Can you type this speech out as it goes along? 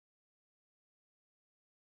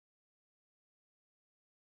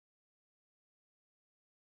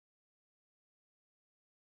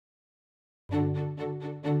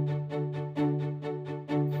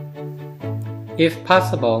If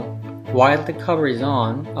possible, while the cover is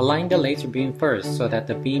on, align the laser beam first so that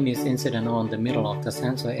the beam is incident on the middle of the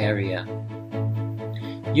sensor area.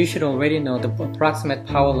 You should already know the approximate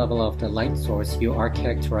power level of the light source you are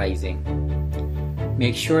characterizing.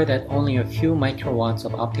 Make sure that only a few microwatts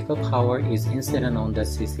of optical power is incident on the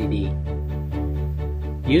CCD.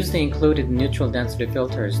 Use the included neutral density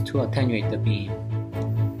filters to attenuate the beam.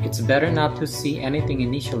 It's better not to see anything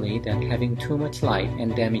initially than having too much light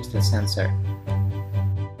and damage the sensor.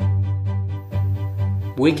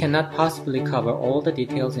 We cannot possibly cover all the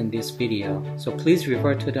details in this video, so please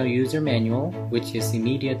refer to the user manual, which is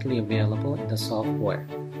immediately available in the software.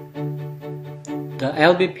 The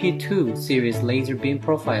LBP2 series laser beam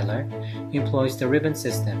profiler employs the ribbon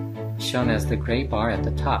system, shown as the gray bar at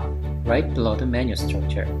the top, right below the menu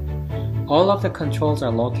structure. All of the controls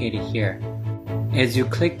are located here. As you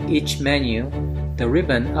click each menu, the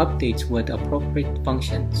ribbon updates with appropriate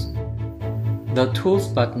functions. The Tools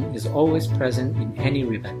button is always present in any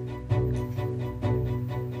ribbon.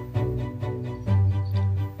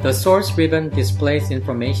 The Source ribbon displays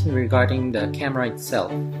information regarding the camera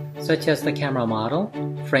itself, such as the camera model,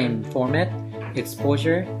 frame format,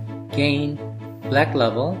 exposure, gain, black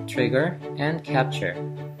level, trigger, and capture.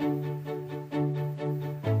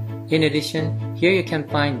 In addition, here you can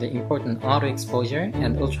find the important auto exposure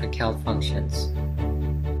and ultracal functions.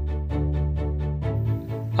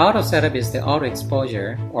 Auto setup is the auto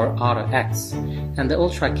exposure or auto X and the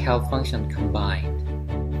ultracal function combined.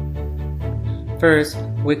 First,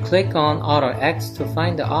 we click on auto X to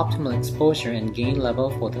find the optimal exposure and gain level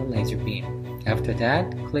for the laser beam. After that,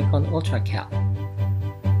 click on ultracal.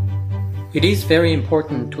 It is very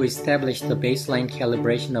important to establish the baseline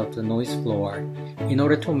calibration of the noise floor in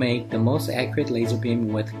order to make the most accurate laser beam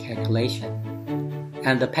width calculation.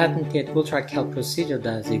 And the patented ultracal procedure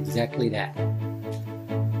does exactly that.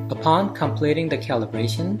 Upon completing the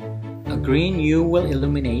calibration, a green U will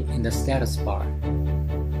illuminate in the status bar.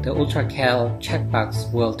 The ultracal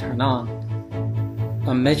checkbox will turn on.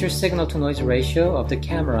 A measured signal-to-noise ratio of the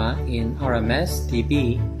camera in RMS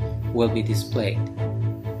dB will be displayed.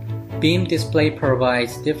 Beam display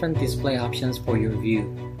provides different display options for your view.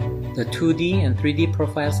 The 2D and 3D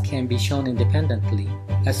profiles can be shown independently,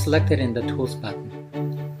 as selected in the Tools button.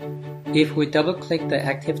 If we double-click the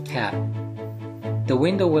Active tab, the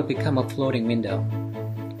window will become a floating window.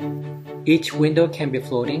 Each window can be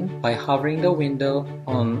floating by hovering the window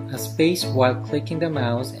on a space while clicking the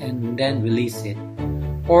mouse and then release it,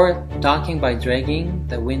 or docking by dragging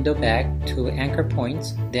the window back to anchor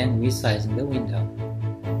points, then resizing the window.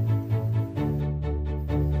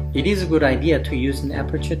 It is a good idea to use an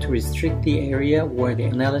aperture to restrict the area where the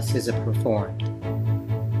analysis is performed.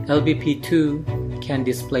 LBP2 can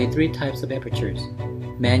display three types of apertures: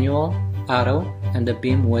 manual, auto, and the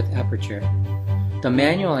beam width aperture. The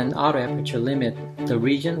manual and auto aperture limit the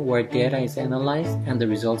region where data is analyzed and the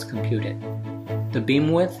results computed. The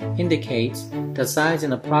beam width indicates the size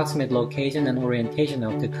and approximate location and orientation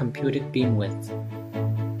of the computed beam width.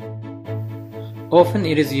 Often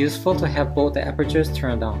it is useful to have both the apertures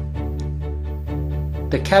turned on.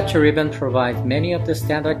 The Capture ribbon provides many of the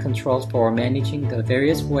standard controls for managing the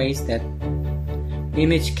various ways that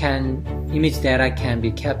image data can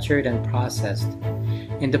be captured and processed.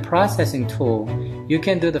 In the processing tool, you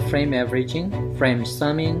can do the frame averaging, frame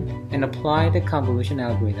summing, and apply the convolution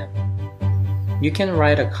algorithm. You can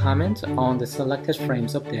write a comment on the selected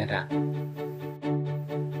frames of data.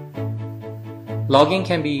 Logging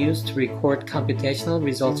can be used to record computational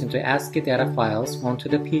results into ASCII data files onto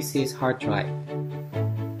the PC's hard drive.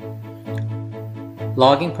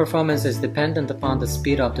 Logging performance is dependent upon the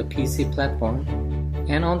speed of the PC platform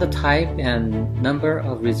and on the type and number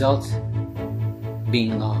of results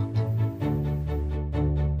being logged.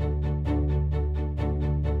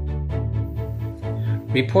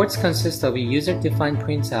 Reports consist of user-defined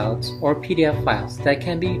printouts or PDF files that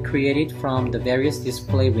can be created from the various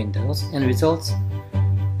display windows and results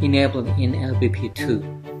enabled in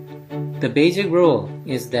LBP2. The basic rule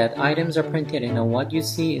is that items are printed in a what you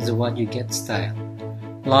see is what you get style.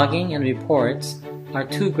 Logging and reports are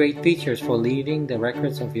two great features for leaving the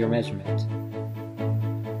records of your measurement.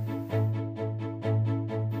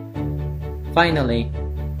 Finally,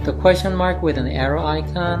 the question mark with an arrow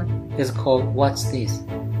icon is called "What's this?"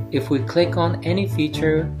 If we click on any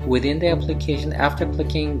feature within the application after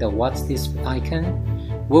clicking the "What's this?" icon,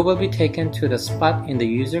 we will be taken to the spot in the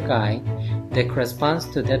user guide that corresponds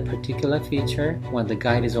to that particular feature when the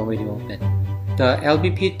guide is already open. The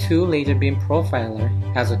LBP2 laser beam profiler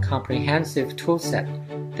has a comprehensive toolset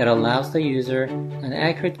that allows the user an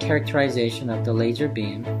accurate characterization of the laser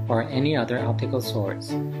beam or any other optical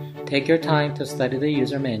source. Take your time to study the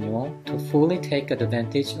user manual to fully take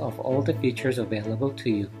advantage of all the features available to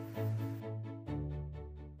you.